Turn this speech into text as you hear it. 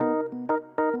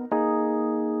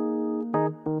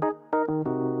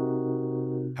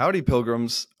Howdy,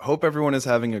 pilgrims. Hope everyone is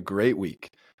having a great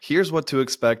week. Here's what to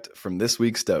expect from this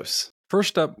week's dose.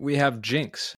 First up, we have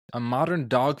Jinx, a modern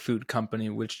dog food company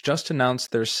which just announced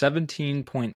their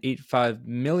 $17.85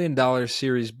 million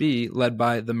Series B led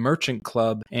by the Merchant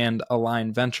Club and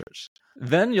Align Ventures.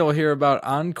 Then you'll hear about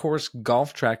on-course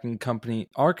golf tracking company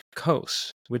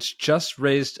Arccos, which just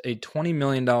raised a $20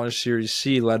 million Series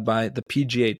C led by the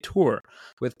PGA Tour,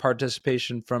 with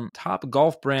participation from top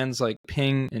golf brands like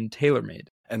Ping and TaylorMade.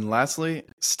 And lastly,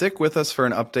 stick with us for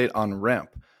an update on Ramp,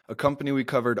 a company we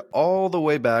covered all the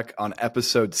way back on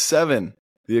episode 7.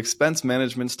 The expense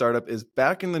management startup is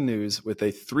back in the news with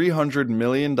a $300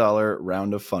 million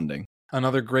round of funding.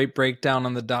 Another great breakdown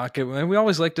on the docket. And we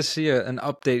always like to see an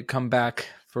update come back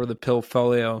for the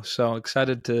Pillfolio, so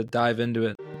excited to dive into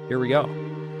it. Here we go.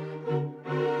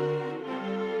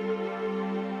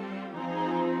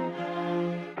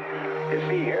 You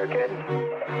see here, kid?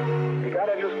 You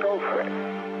gotta just go for it.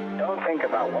 Don't think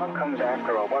about what comes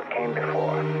after or what came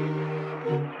before.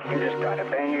 You just gotta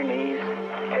bend your knees,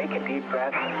 take a deep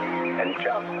breath, and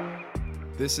jump.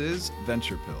 This is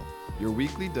Venture Pill, your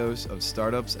weekly dose of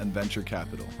startups and venture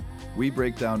capital. We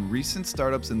break down recent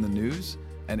startups in the news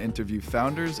and interview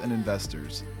founders and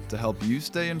investors to help you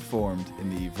stay informed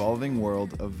in the evolving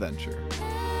world of venture.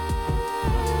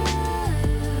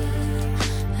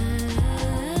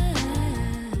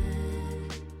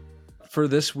 For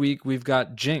this week, we've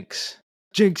got Jinx.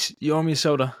 Jinx, you owe me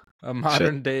soda. A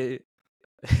modern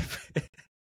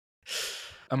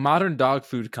dog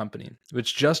food company,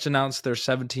 which just announced their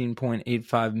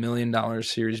 $17.85 million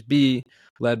Series B,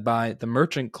 led by the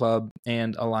Merchant Club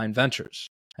and Align Ventures.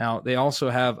 Now, they also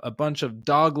have a bunch of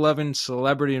dog-loving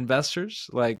celebrity investors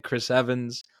like Chris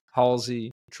Evans,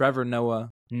 Halsey, Trevor Noah,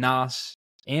 Nas,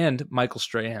 and Michael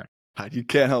Strahan. You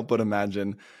can't help but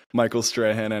imagine Michael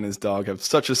Strahan and his dog have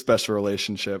such a special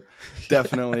relationship.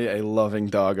 Definitely a loving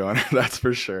dog owner, that's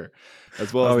for sure,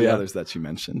 as well as the others that you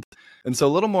mentioned. And so a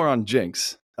little more on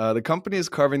Jinx. The company is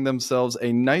carving themselves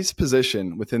a nice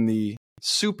position within the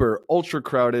super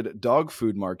ultra-crowded dog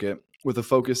food market with a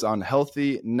focus on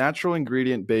healthy, natural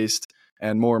ingredient-based,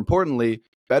 and more importantly,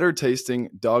 better tasting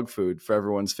dog food for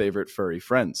everyone's favorite furry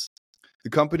friends.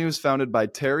 The company was founded by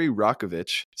Terry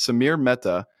Rakovich, Samir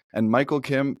Mehta, and Michael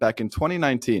Kim back in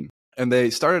 2019, and they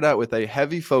started out with a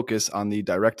heavy focus on the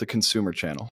direct-to-consumer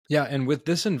channel. Yeah, and with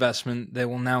this investment, they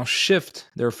will now shift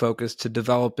their focus to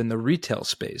develop in the retail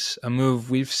space, a move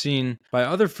we've seen by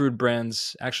other food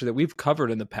brands, actually, that we've covered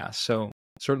in the past. So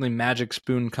certainly Magic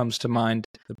Spoon comes to mind,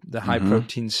 the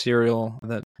high-protein cereal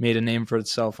that made a name for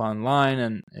itself online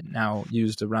and now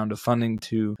used a round of funding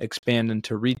to expand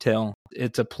into retail.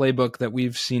 It's a playbook that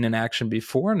we've seen in action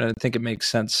before, and I think it makes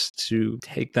sense to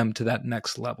take them to that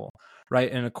next level. Right.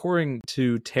 And according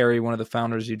to Terry, one of the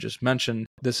founders you just mentioned,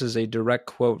 this is a direct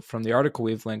quote from the article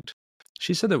we've linked.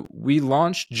 She said that we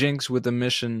launched Jinx with a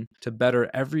mission to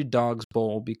better every dog's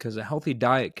bowl because a healthy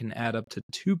diet can add up to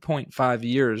 2.5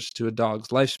 years to a dog's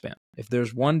lifespan. If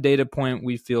there's one data point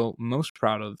we feel most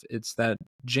proud of, it's that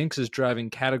Jinx is driving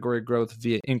category growth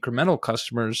via incremental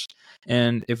customers.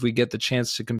 And if we get the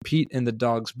chance to compete in the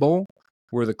dog's bowl,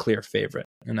 we're the clear favorite.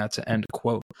 And that's an end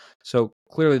quote. So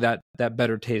clearly that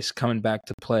better taste coming back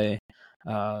to play.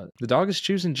 The dog is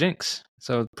choosing Jinx.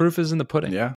 So proof is in the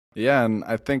pudding. Yeah. And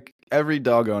I think every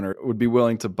dog owner would be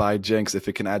willing to buy Jinx if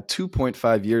it can add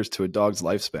 2.5 years to a dog's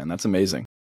lifespan. That's amazing.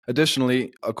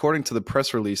 Additionally, according to the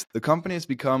press release, the company has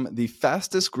become the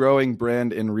fastest growing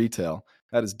brand in retail.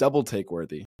 That is double take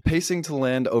worthy, pacing to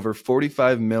land over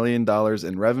 $45 million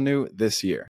in revenue this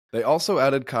year. They also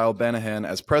added Kyle Banahan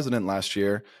as president last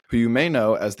year, who you may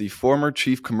know as the former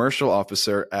chief commercial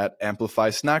officer at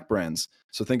Amplify Snack Brands.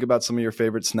 So think about some of your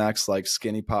favorite snacks like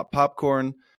Skinny Pop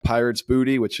Popcorn, Pirate's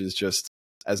Booty, which is just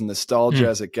as nostalgia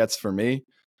as it gets for me,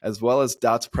 as well as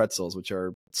Dots Pretzels, which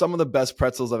are some of the best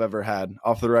pretzels I've ever had.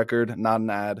 Off the record, not an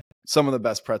ad, some of the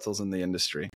best pretzels in the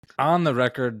industry. On the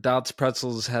record, Dots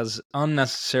Pretzels has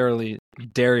unnecessarily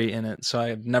dairy in it, so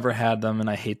I've never had them and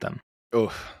I hate them.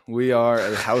 Oh, we are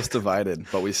a house divided,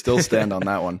 but we still stand on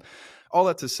that one. All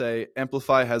that to say,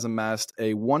 Amplify has amassed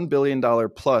a $1 billion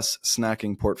plus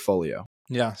snacking portfolio.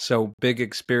 Yeah, so big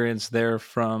experience there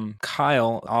from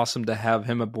Kyle. Awesome to have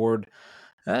him aboard.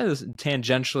 That is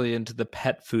tangentially into the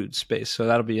pet food space, so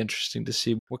that'll be interesting to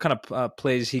see what kind of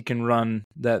plays he can run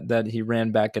that he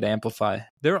ran back at Amplify.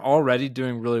 They're already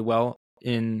doing really well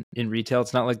in retail.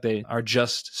 It's not like they are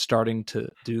just starting to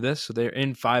do this. So they're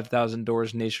in 5,000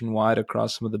 doors nationwide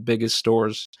across some of the biggest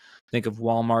stores. Think of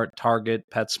Walmart, Target,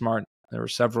 PetSmart. There were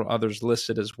several others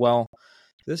listed as well.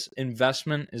 This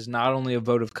investment is not only a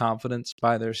vote of confidence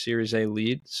by their Series A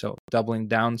lead, so doubling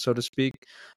down, so to speak,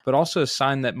 but also a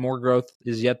sign that more growth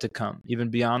is yet to come. Even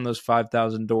beyond those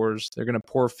 5,000 doors, they're going to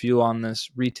pour fuel on this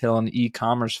retail and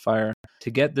e-commerce fire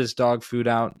to get this dog food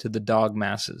out to the dog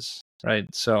masses, right?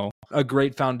 So a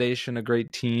great foundation, a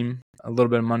great team, a little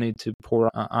bit of money to pour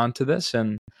onto this,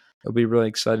 and it'll be really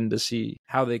exciting to see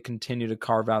how they continue to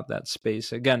carve out that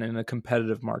space, again, in a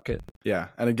competitive market. Yeah.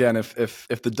 And again, if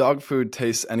the dog food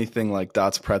tastes anything like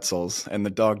Dot's pretzels and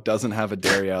the dog doesn't have a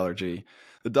dairy allergy,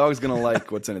 the dog's going to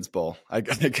like what's in its bowl. I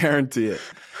guarantee it.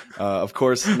 Of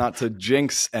course, not to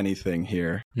jinx anything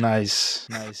here. Nice.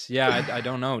 Yeah, I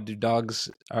don't know. Do dogs,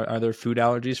 are there food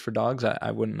allergies for dogs? I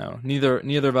wouldn't know.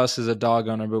 Neither of us is a dog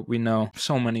owner, but we know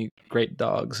so many great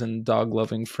dogs and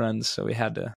dog-loving friends, so we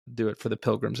had to do it for the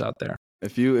pilgrims out there.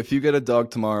 If you get a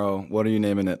dog tomorrow, what are you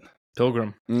naming it?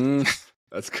 Pilgrim.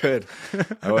 That's good.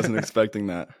 I wasn't expecting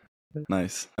that.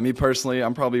 Nice. Me personally,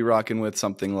 I'm probably rocking with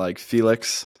something like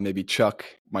Felix, maybe Chuck.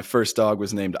 My first dog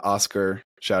was named Oscar.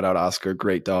 Shout out Oscar,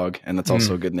 great dog. And that's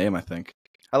also a good name, I think.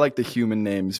 I like the human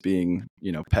names being,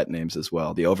 pet names as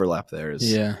well. The overlap there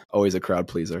is always a crowd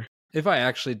pleaser. If I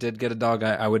actually did get a dog,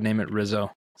 I would name it Rizzo.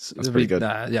 That's pretty good.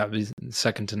 It'd be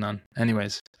second to none.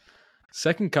 Anyways,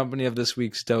 second company of this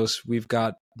week's dose, we've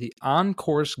got the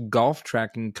on-course golf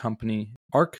tracking company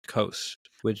Arccos,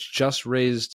 which just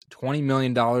raised $20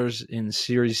 million in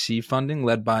Series C funding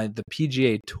led by the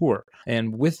PGA Tour.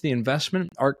 And with the investment,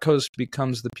 Arccos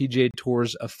becomes the PGA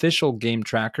Tour's official game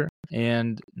tracker.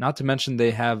 And not to mention,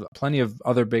 they have plenty of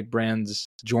other big brands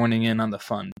joining in on the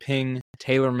fun. Ping,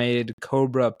 TaylorMade,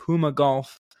 Cobra, Puma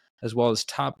Golf, as well as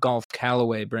Top Golf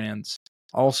Callaway brands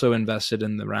also invested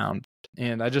in the round.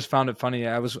 And I just found it funny.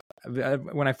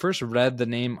 When I first read the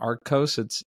name Arccos,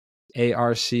 it's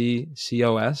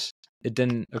ARCCOS. It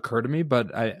didn't occur to me, but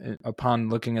upon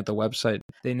looking at the website,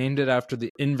 they named it after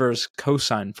the inverse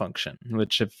cosine function,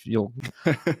 which if you'll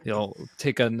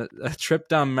take a trip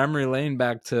down memory lane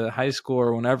back to high school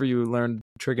or whenever you learned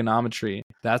trigonometry,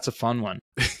 that's a fun one.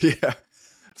 Yeah,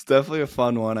 it's definitely a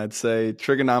fun one. I'd say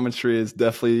trigonometry is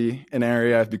definitely an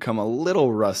area I've become a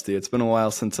little rusty. It's been a while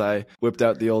since I whipped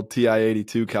out the old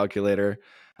TI-82 calculator.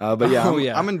 But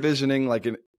yeah, I'm envisioning like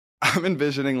an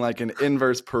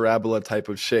inverse parabola type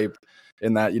of shape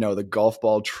in that, the golf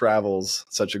ball travels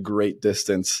such a great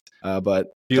distance. But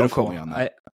beautiful. Don't quote me on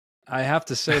that. I have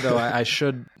to say though, I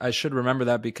should remember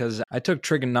that because I took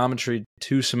trigonometry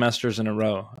 2 semesters in a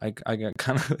row. I got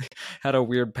kind of had a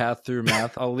weird path through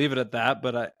math. I'll leave it at that.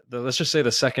 But let's just say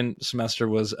the second semester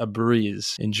was a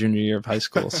breeze in junior year of high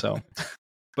school. So,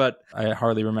 but I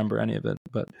hardly remember any of it.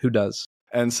 But who does?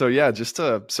 And so, yeah, just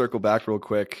to circle back real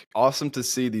quick, awesome to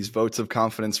see these votes of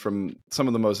confidence from some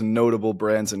of the most notable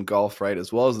brands in golf, right,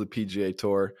 as well as the PGA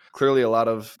Tour. Clearly, a lot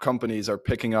of companies are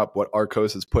picking up what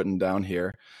Arccos is putting down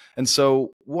here. And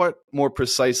so what more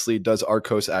precisely does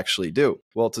Arccos actually do?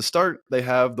 Well, to start, they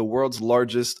have the world's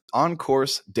largest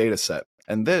on-course data set.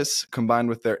 And this, combined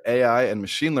with their AI and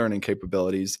machine learning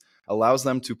capabilities, allows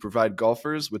them to provide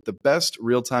golfers with the best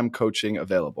real-time coaching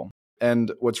available.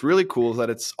 And what's really cool is that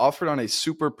it's offered on a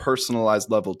super personalized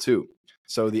level too.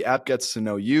 So the app gets to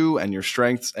know you and your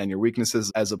strengths and your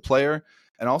weaknesses as a player,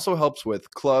 and also helps with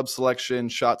club selection,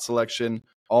 shot selection,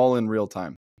 all in real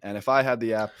time. And if I had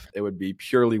the app, it would be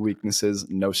purely weaknesses,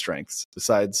 no strengths,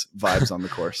 besides vibes on the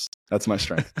course. That's my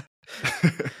strength.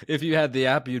 If you had the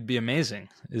app, you'd be amazing,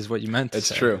 is what you meant to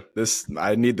say. It's true.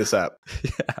 I need this app.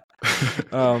 Yeah.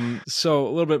 So a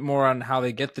little bit more on how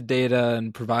they get the data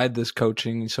and provide this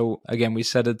coaching. So again, we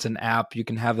said it's an app. You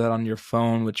can have that on your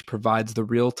phone, which provides the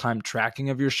real-time tracking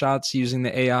of your shots using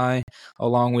the AI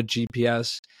along with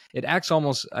GPS. It acts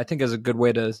almost, I think, as a good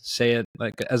way to say it,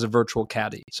 like as a virtual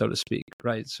caddy, so to speak,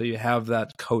 right? So you have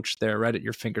that coach there right at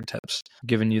your fingertips,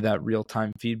 giving you that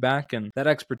real-time feedback and that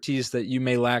expertise that you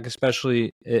may lack,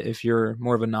 especially if you're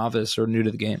more of a novice or new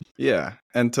to the game. Yeah.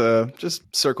 And to just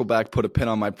circle back, put a pin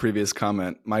on my previous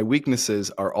comment, my weaknesses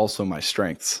are also my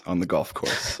strengths on the golf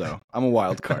course. So I'm a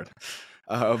wild card.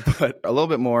 But a little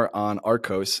bit more on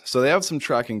Arccos. So they have some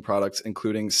tracking products,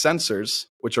 including sensors,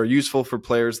 which are useful for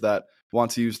players that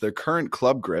want to use their current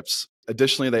club grips.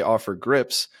 Additionally, they offer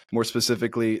grips, more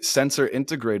specifically sensor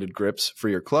integrated grips for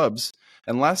your clubs.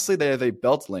 And lastly, they have a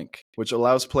belt link, which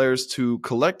allows players to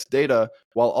collect data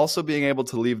while also being able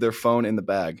to leave their phone in the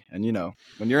bag. And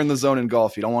when you're in the zone in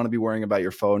golf, you don't want to be worrying about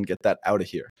your phone. Get that out of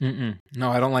here. No,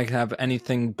 I don't like to have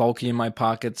anything bulky in my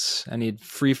pockets. I need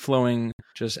free-flowing,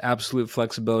 just absolute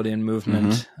flexibility and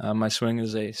movement. My swing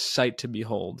is a sight to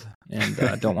behold, and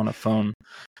I don't want a phone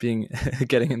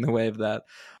getting in the way of that.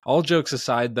 All jokes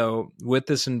aside, though, with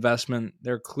this investment,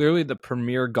 they're clearly the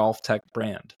premier GolfTech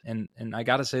brand. And I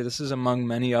got to say, this is among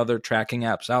many other tracking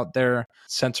apps out there,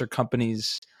 sensor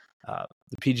companies.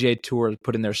 The PGA Tour has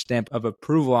put in their stamp of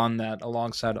approval on that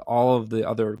alongside all of the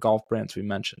other golf brands we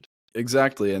mentioned.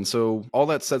 Exactly. And so all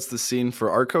that sets the scene for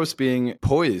Arccos being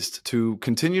poised to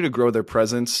continue to grow their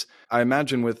presence. I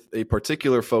imagine with a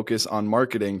particular focus on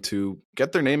marketing to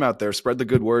get their name out there, spread the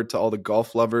good word to all the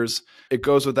golf lovers. It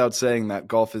goes without saying that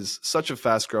golf is such a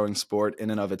fast-growing sport in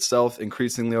and of itself,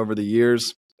 increasingly over the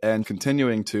years, and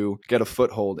continuing to get a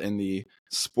foothold in the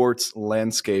sports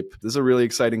landscape. This is a really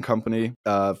exciting company.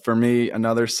 For me,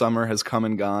 another summer has come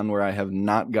and gone where I have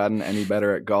not gotten any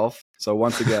better at golf. So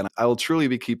once again, I will truly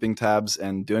be keeping tabs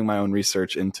and doing my own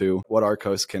research into what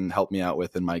Arccos can help me out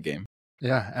with in my game.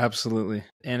 Yeah, absolutely.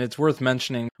 And it's worth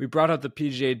mentioning, we brought up the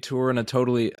PGA Tour in a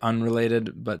totally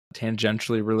unrelated but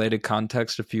tangentially related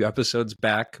context a few episodes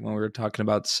back when we were talking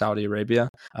about Saudi Arabia.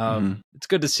 It's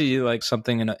good to see like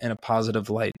something in a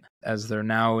positive light as they're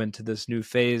now into this new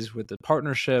phase with the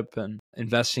partnership and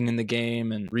investing in the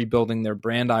game and rebuilding their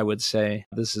brand, I would say.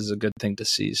 This is a good thing to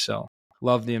see. So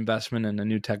love the investment in a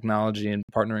new technology and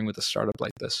partnering with a startup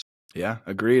like this. Yeah,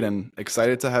 agreed. And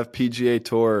excited to have PGA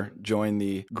Tour join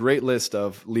the great list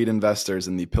of lead investors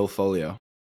in the Pillfolio.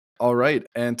 All right.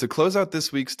 And to close out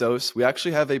this week's dose, we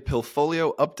actually have a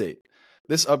Pillfolio update.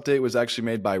 This update was actually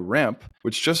made by Ramp,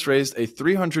 which just raised a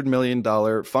 $300 million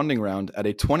funding round at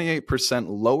a 28%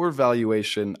 lower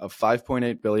valuation of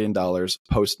 $5.8 billion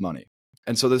post-money.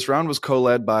 And so this round was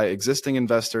co-led by existing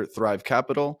investor Thrive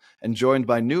Capital and joined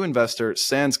by new investor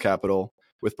Sands Capital,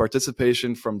 with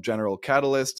participation from General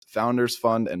Catalyst, Founders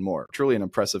Fund, and more. Truly an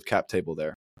impressive cap table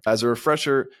there. As a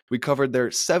refresher, we covered their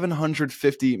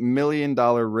 $750 million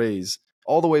raise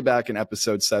all the way back in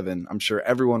episode 7. I'm sure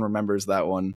everyone remembers that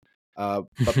one.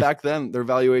 But back then, their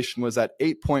valuation was at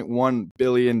 $8.1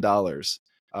 billion.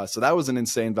 So that was an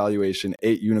insane valuation,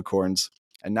 8 unicorns.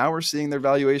 And now we're seeing their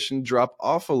valuation drop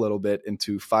off a little bit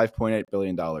into $5.8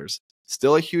 billion.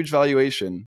 Still a huge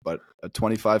valuation, but a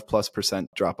 25+%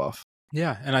 drop off.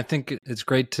 Yeah, and I think it's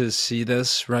great to see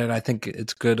this, right? I think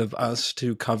it's good of us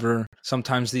to cover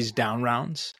sometimes these down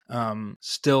rounds.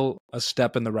 Still a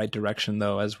step in the right direction,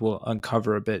 though, as we'll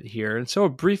uncover a bit here. And so a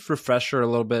brief refresher a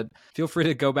little bit. Feel free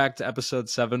to go back to episode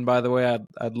 7, by the way.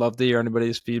 I'd love to hear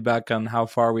anybody's feedback on how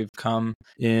far we've come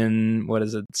in,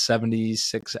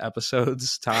 76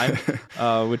 episodes time,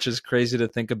 which is crazy to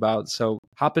think about. So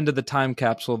hop into the time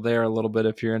capsule there a little bit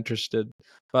if you're interested.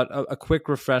 But a quick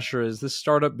refresher is this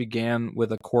startup began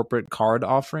with a corporate card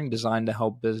offering designed to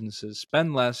help businesses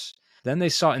spend less. Then they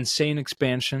saw insane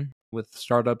expansion with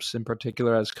startups in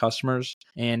particular as customers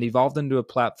and evolved into a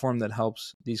platform that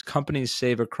helps these companies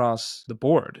save across the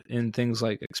board in things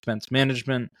like expense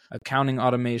management, accounting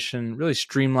automation, really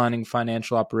streamlining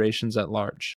financial operations at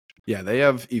large. Yeah, they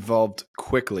have evolved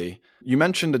quickly. You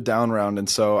mentioned a down round, and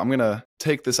so I'm going to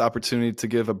take this opportunity to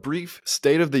give a brief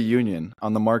state of the union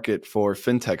on the market for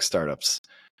fintech startups.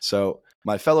 So,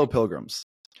 my fellow pilgrims,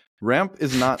 Ramp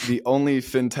is not the only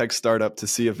fintech startup to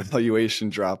see a valuation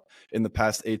drop in the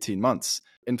past 18 months.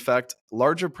 In fact,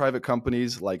 larger private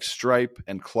companies like Stripe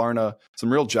and Klarna,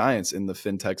 some real giants in the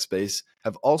fintech space,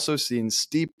 have also seen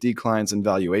steep declines in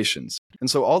valuations. And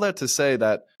so all that to say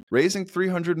that raising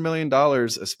 $300 million,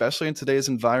 especially in today's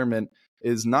environment,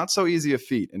 is not so easy a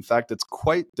feat. In fact, it's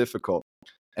quite difficult.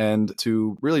 And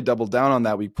to really double down on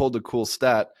that, we pulled a cool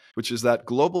stat, which is that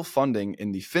global funding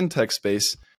in the fintech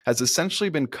space has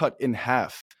essentially been cut in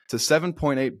half to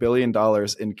 $7.8 billion in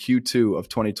Q2 of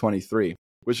 2023,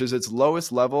 which is its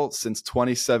lowest level since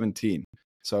 2017.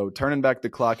 So turning back the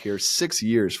clock here, 6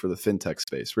 years for the fintech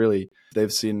space. Really,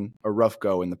 they've seen a rough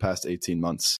go in the past 18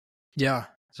 months. Yeah.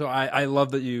 So I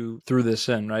love that you threw this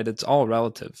in, right? It's all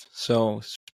relative. So,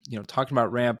 talking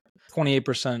about Ramp,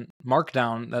 28%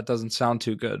 markdown, that doesn't sound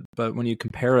too good. But when you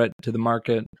compare it to the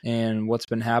market and what's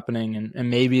been happening, and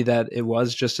maybe that it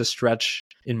was just a stretch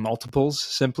in multiples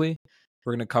simply,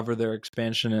 we're going to cover their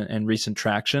expansion and recent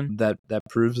traction that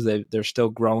proves they're still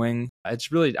growing.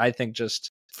 It's really, I think, just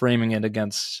framing it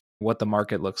against what the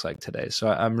market looks like today. So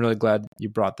I'm really glad you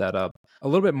brought that up. A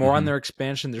little bit more on their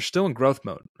expansion. They're still in growth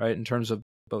mode, right? In terms of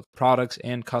both products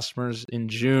and customers. In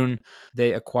June,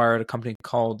 they acquired a company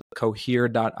called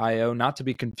Cohere.io, not to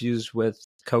be confused with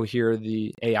Cohere,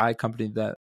 the AI company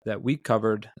that that we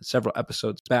covered several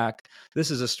episodes back.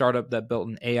 This is a startup that built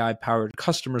an AI-powered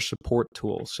customer support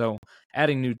tool. So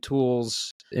adding new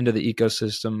tools into the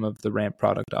ecosystem of the Ramp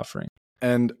product offering.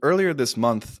 And earlier this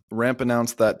month, Ramp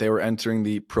announced that they were entering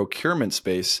the procurement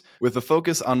space with a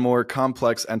focus on more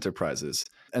complex enterprises.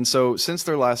 And so since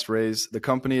their last raise, the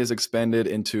company has expanded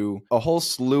into a whole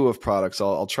slew of products.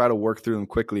 I'll try to work through them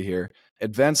quickly here.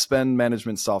 Advanced spend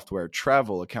management software,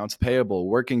 travel, accounts payable,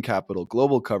 working capital,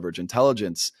 global coverage,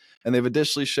 intelligence. And they've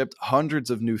additionally shipped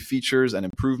hundreds of new features and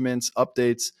improvements,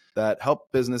 updates that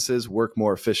help businesses work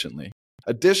more efficiently.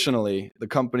 Additionally, the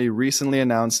company recently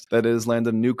announced that it has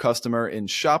landed a new customer in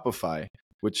Shopify,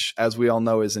 which, as we all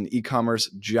know, is an e-commerce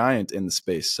giant in the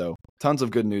space. So tons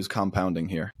of good news compounding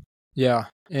here. Yeah.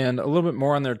 And a little bit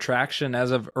more on their traction.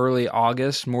 As of early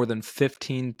August, more than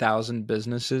 15,000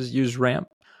 businesses use Ramp,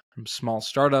 from small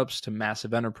startups to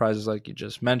massive enterprises like you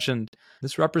just mentioned.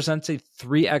 This represents a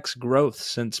 3x growth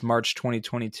since March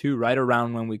 2022, right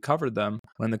around when we covered them,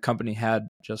 when the company had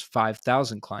just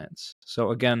 5,000 clients.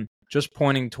 So again, just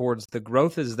pointing towards the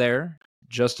growth is there,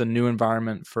 just a new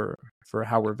environment for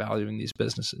how we're valuing these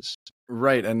businesses.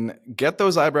 Right. And get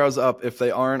those eyebrows up if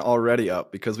they aren't already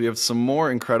up, because we have some more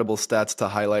incredible stats to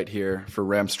highlight here for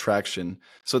Ramp's traction.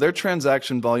 So their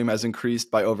transaction volume has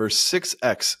increased by over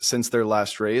 6x since their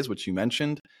last raise, which you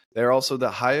mentioned. They're also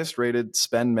the highest rated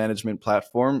spend management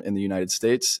platform in the United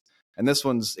States. And this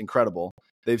one's incredible.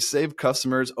 They've saved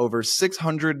customers over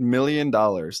 $600 million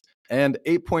and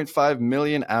 8.5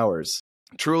 million hours.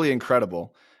 Truly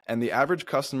incredible. And the average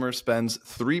customer spends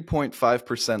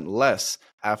 3.5% less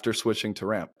after switching to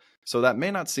Ramp. So that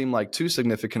may not seem like too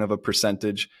significant of a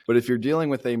percentage, but if you're dealing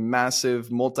with a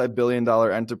massive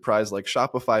multi-billion-dollar enterprise like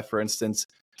Shopify, for instance,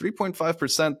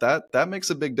 3.5%, that makes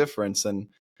a big difference. And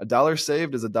a dollar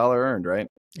saved is a dollar earned, right?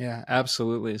 Yeah,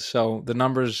 absolutely. So the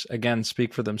numbers, again,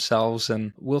 speak for themselves,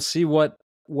 and we'll see what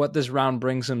this round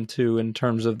brings them to in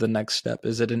terms of the next step.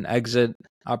 Is it an exit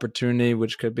opportunity,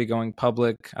 which could be going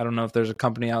public? I don't know if there's a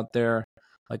company out there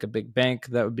like a big bank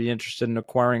that would be interested in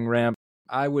acquiring Ramp.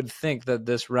 I would think that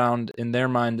this round in their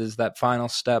mind is that final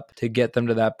step to get them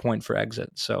to that point for exit.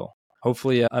 So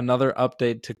hopefully another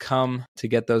update to come to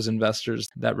get those investors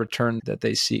that return that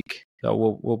they seek.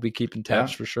 So we'll be keeping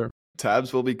tabs for sure.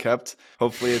 Tabs will be kept.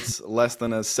 Hopefully it's less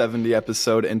than a 70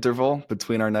 episode interval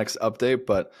between our next update.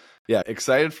 But yeah,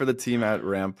 excited for the team at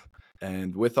Ramp.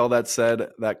 And with all that said,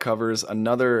 that covers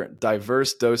another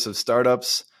diverse dose of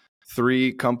startups,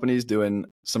 3 companies doing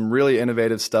some really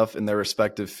innovative stuff in their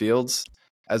respective fields.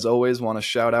 As always, want to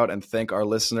shout out and thank our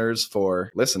listeners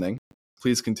for listening.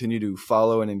 Please continue to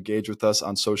follow and engage with us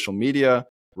on social media,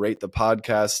 rate the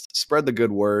podcast, spread the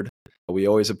good word. We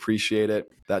always appreciate it.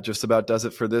 That just about does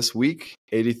it for this week.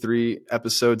 83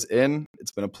 episodes in.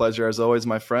 It's been a pleasure as always,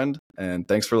 my friend, and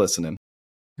thanks for listening.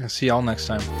 I'll see y'all next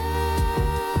time.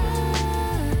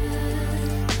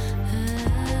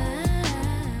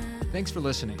 Thanks for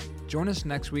listening. Join us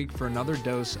next week for another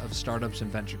dose of startups and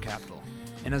venture capital.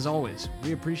 And as always,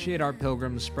 we appreciate our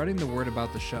pilgrims spreading the word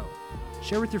about the show.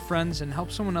 Share with your friends and help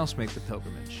someone else make the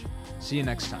pilgrimage. See you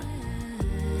next time.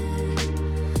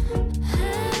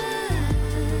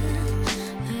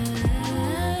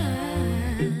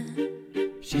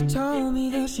 She told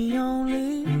me that she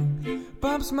only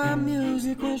bumps my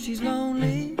music when she's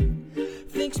lonely.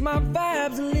 Thinks my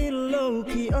vibe's a little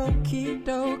low-key, okie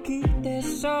dokie,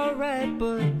 that's alright,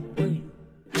 but wait,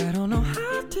 I don't know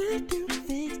how to do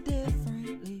things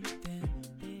differently than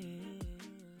this.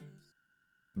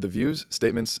 The views,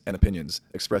 statements, and opinions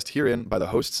expressed herein by the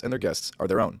hosts and their guests are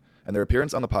their own, and their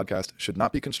appearance on the podcast should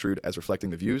not be construed as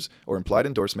reflecting the views or implied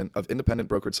endorsement of Independent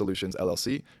Brokerage Solutions,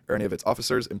 LLC, or any of its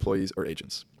officers, employees, or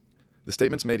agents. The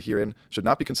statements made herein should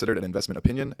not be considered an investment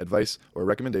opinion, advice, or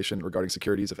recommendation regarding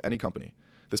securities of any company.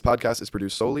 This podcast is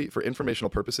produced solely for informational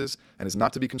purposes and is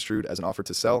not to be construed as an offer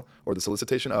to sell or the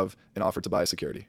solicitation of an offer to buy a security.